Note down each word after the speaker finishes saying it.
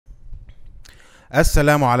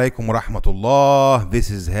Assalamu alaikum wa rahmatullah. This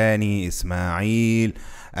is Hani Ismail,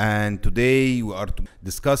 and today we are to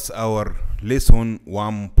discuss our lesson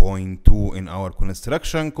 1.2 in our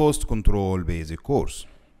construction cost control basic course.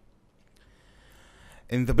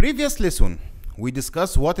 In the previous lesson, we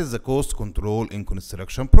discussed what is the cost control in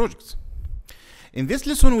construction projects. In this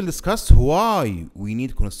lesson, we'll discuss why we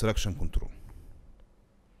need construction control.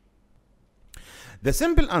 The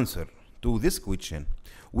simple answer to this question: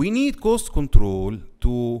 we need cost control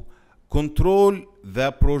to control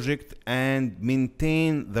the project and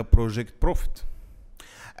maintain the project profit.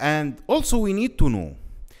 And also we need to know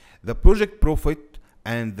the project profit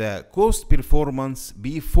and the cost performance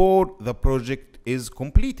before the project is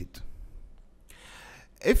completed.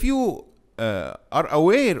 If you are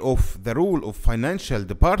aware of the role of financial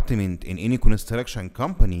department in any construction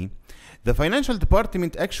company, the financial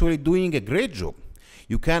department actually doing a great job.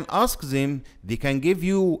 You can ask them, they can give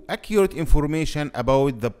you accurate information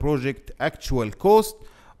about the project actual cost,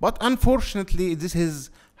 but unfortunately this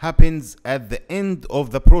happens at the end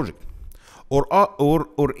of the project,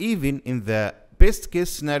 or even in the best case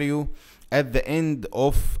scenario at the end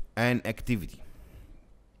of an activity.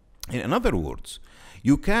 In other words,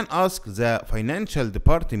 you can ask the financial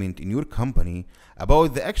department in your company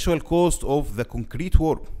about the actual cost of the concrete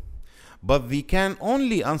work, but they can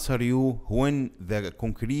only answer you when the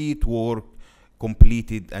concrete work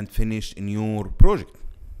completed and finished in your project.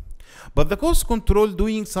 But the cost control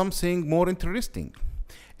doing something more interesting.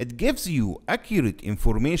 It gives you accurate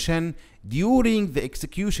information during the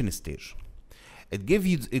execution stage. It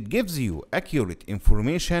gives you accurate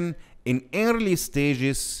information in early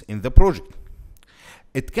stages in the project.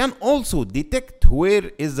 It can also detect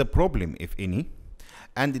where is the problem, if any,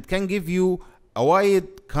 and it can give you a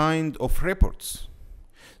wide kind of reports.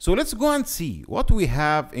 So let's go and see what we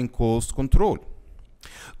have in cost control.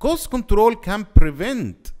 Cost control can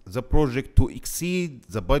prevent the project to exceed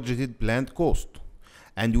the budgeted planned cost,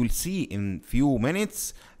 and you'll see in few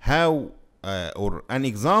minutes how or an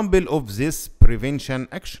example of this prevention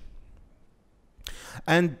action.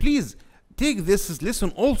 And please take this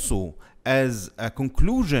lesson also as a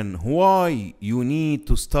conclusion why you need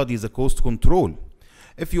to study the cost control.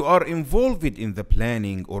 If you are involved in the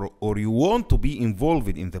planning or you want to be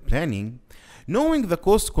involved in the planning, knowing the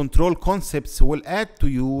cost control concepts will add to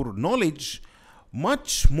your knowledge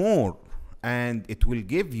much more, and it will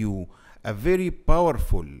give you a very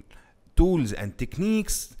powerful tools and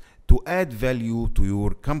techniques to add value to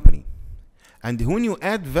your company. And when you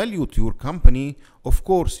add value to your company, of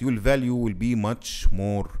course your value will be much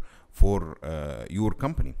more for your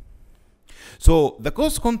company. So the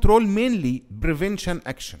cost control mainly prevention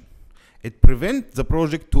action. It prevents the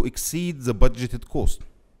project to exceed the budgeted cost,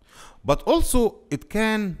 but also it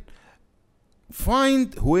can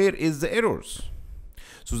find where is the errors.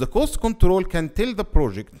 So the cost control can tell the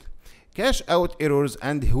project cash out errors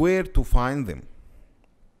and where to find them.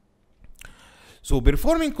 So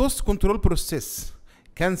performing cost control process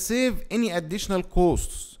can save any additional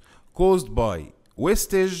costs caused by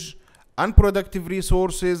wastage, unproductive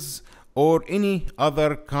resources, or any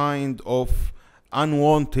other kind of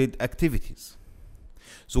unwanted activities.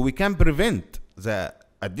 So we can prevent the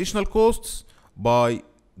additional costs by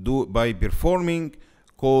performing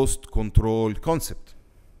cost control concept.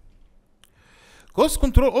 Cost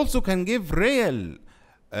control also can give real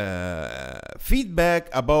feedback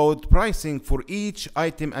about pricing for each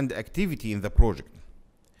item and activity in the project.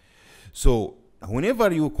 So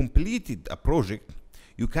whenever you completed a project,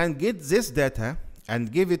 you can get this data and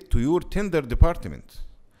give it to your tender department.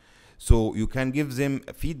 So you can give them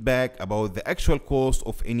feedback about the actual cost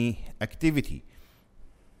of any activity.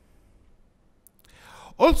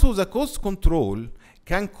 Also, the cost control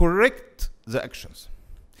can correct the actions.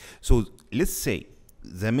 So let's say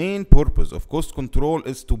the main purpose of cost control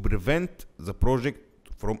is to prevent the project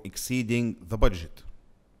from exceeding the budget.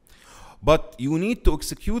 But you need to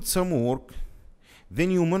execute some work,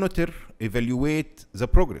 then you monitor, evaluate the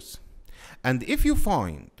progress. And if you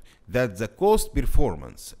find that the cost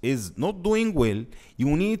performance is not doing well,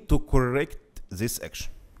 you need to correct this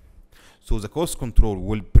action. So the cost control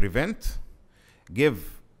will prevent,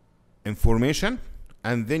 give information,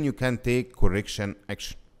 and then you can take correction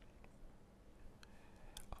action.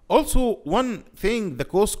 Also, one thing the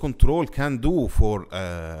cost control can do for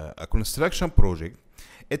a construction project,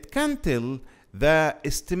 it can tell the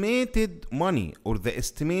estimated money or the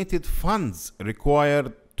estimated funds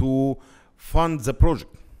required to fund the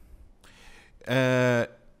project.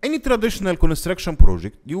 Any traditional construction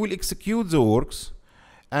project, you will execute the works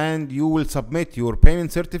and you will submit your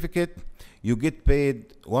payment certificate. You get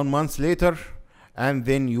paid 1 month later, and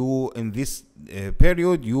then you, in this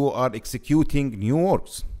period, you are executing new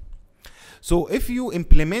works. So if you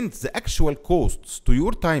implement the actual costs to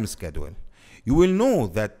your time schedule, you will know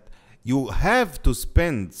that you have to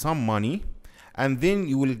spend some money, and then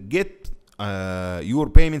you will get your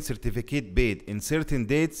payment certificate paid in certain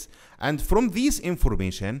dates. And from this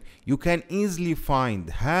information, you can easily find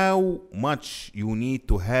how much you need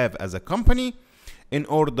to have as a company in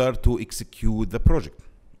order to execute the project.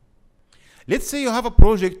 Let's say you have a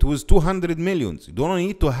project with 200 millions. You don't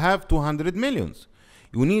need to have 200 millions.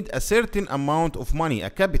 You need a certain amount of money, a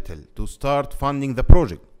capital, to start funding the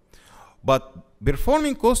project. But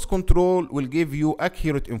performing cost control will give you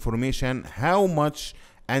accurate information how much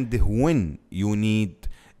and when you need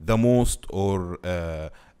the most, or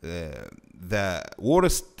the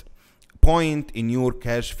worst point in your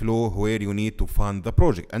cash flow where you need to fund the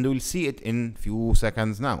project. And we'll see it in few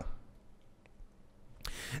seconds now.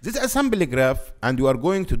 This is a sample graph, and you are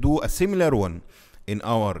going to do a similar one in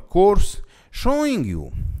our course, showing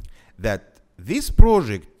you that this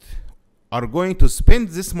project are going to spend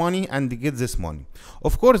this money and get this money.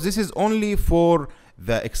 Of course, this is only for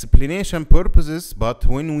the explanation purposes, but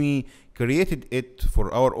when we created it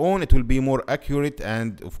for our own, it will be more accurate,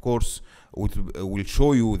 and of course we'll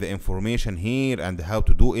show you the information here and how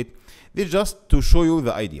to do it. This is just to show you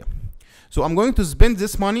the idea. So I'm going to spend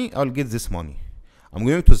this money, I'll get this money. I'm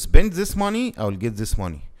going to spend this money, I'll get this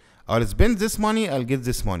money. I'll spend this money, I'll get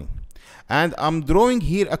this money. And I'm drawing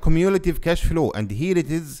here a cumulative cash flow, and here it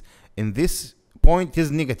is, in this point is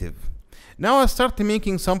negative. Now I start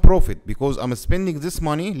making some profit because I'm spending this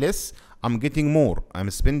money less, I'm getting more. I'm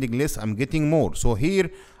spending less, I'm getting more. So here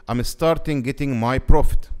I'm starting getting my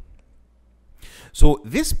profit. So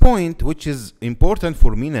this point, which is important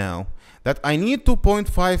for me now, that I need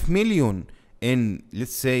 2.5 million in,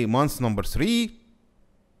 let's say, month number 3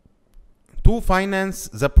 to finance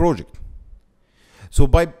the project. So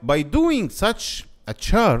by doing such a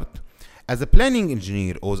chart, as a planning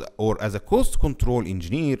engineer or as a cost control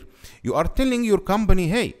engineer, you are telling your company,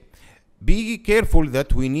 hey, be careful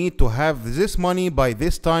that we need to have this money by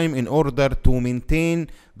this time in order to maintain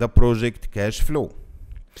the project cash flow.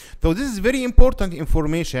 So this is very important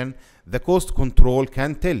information the cost control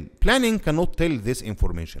can tell. Planning cannot tell this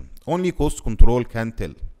information. Only cost control can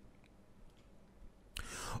tell.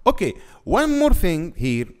 Okay, one more thing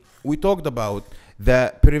here. We talked about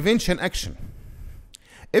the prevention action.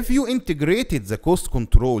 If you integrated the cost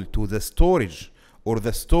control to the storage or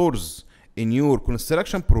the stores in your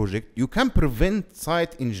construction project, you can prevent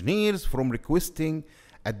site engineers from requesting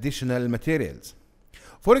additional materials.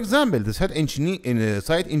 For example, the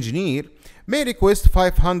site engineer may request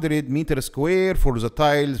 500 meters square for the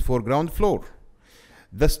tiles for ground floor.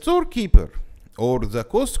 The storekeeper or the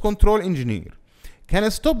cost control engineer can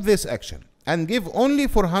stop this action and give only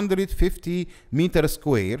 450 meters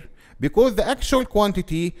square, because the actual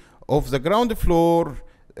quantity of the ground floor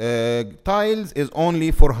tiles is only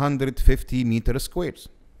 450 meters squares.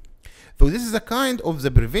 So this is a kind of the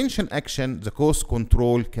prevention action the cost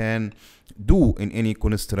control can do in any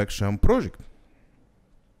construction project.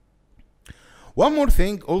 One more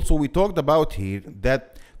thing also we talked about here,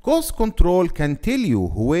 that cost control can tell you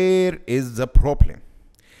where is the problem.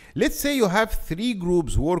 Let's say you have 3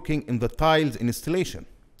 groups working in the tiles installation,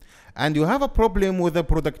 and you have a problem with the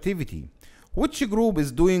productivity. Which group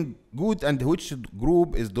is doing good and which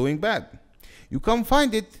group is doing bad? You can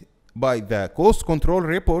find it by the cost control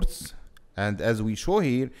reports, and as we show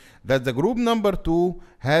here, that the group number 2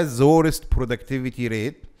 has the worst productivity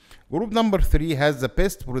rate, group number 3 has the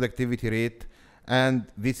best productivity rate, and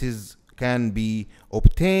this can be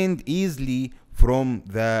obtained easily from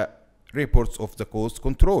the reports of the cost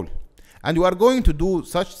control. And we are going to do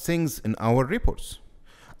such things in our reports.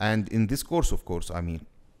 And in this course, of course, I mean,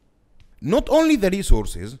 not only the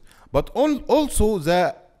resources, but also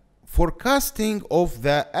the forecasting of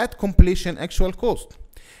the at completion actual cost.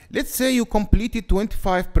 Let's say you completed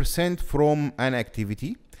 25% from an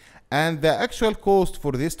activity, and the actual cost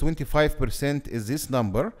for this 25% is this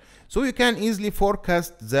number. So you can easily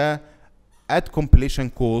forecast the at completion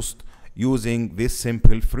cost using this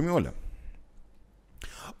simple formula.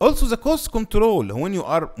 Also, the cost control, when you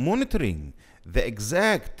are monitoring the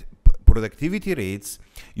exact productivity rates,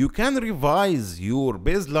 you can revise your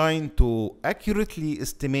baseline to accurately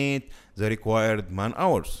estimate the required man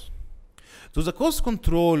hours. So the cost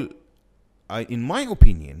control, in my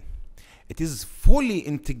opinion, it is fully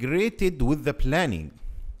integrated with the planning.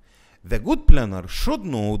 The good planner should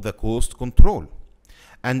know the cost control.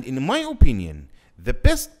 And in my opinion, the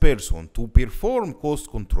best person to perform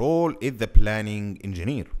cost control is the planning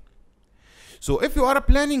engineer. So if you are a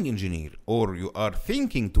planning engineer or you are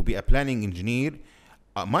thinking to be a planning engineer,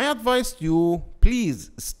 my advice to you,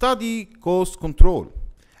 please study cost control,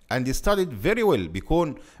 and study it very well,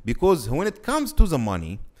 because when it comes to the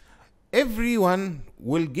money, everyone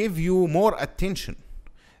will give you more attention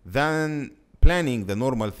than planning the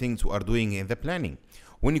normal things you are doing in the planning.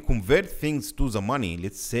 When you convert things to the money,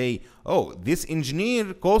 let's say, oh, this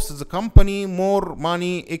engineer costs the company more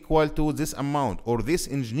money equal to this amount, or this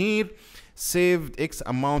engineer saved X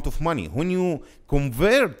amount of money. When you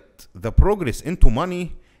convert the progress into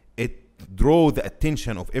money, it draws the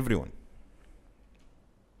attention of everyone.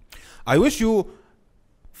 I wish you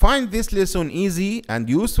find this lesson easy and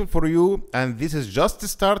useful for you, and this is just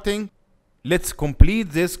starting. Let's complete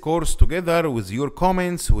this course together with your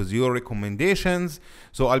comments, with your recommendations.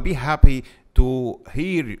 So I'll be happy to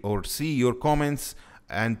hear or see your comments,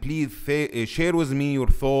 and please share with me your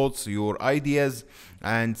thoughts, your ideas,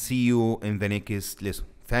 and see you in the next lesson.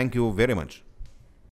 Thank you very much.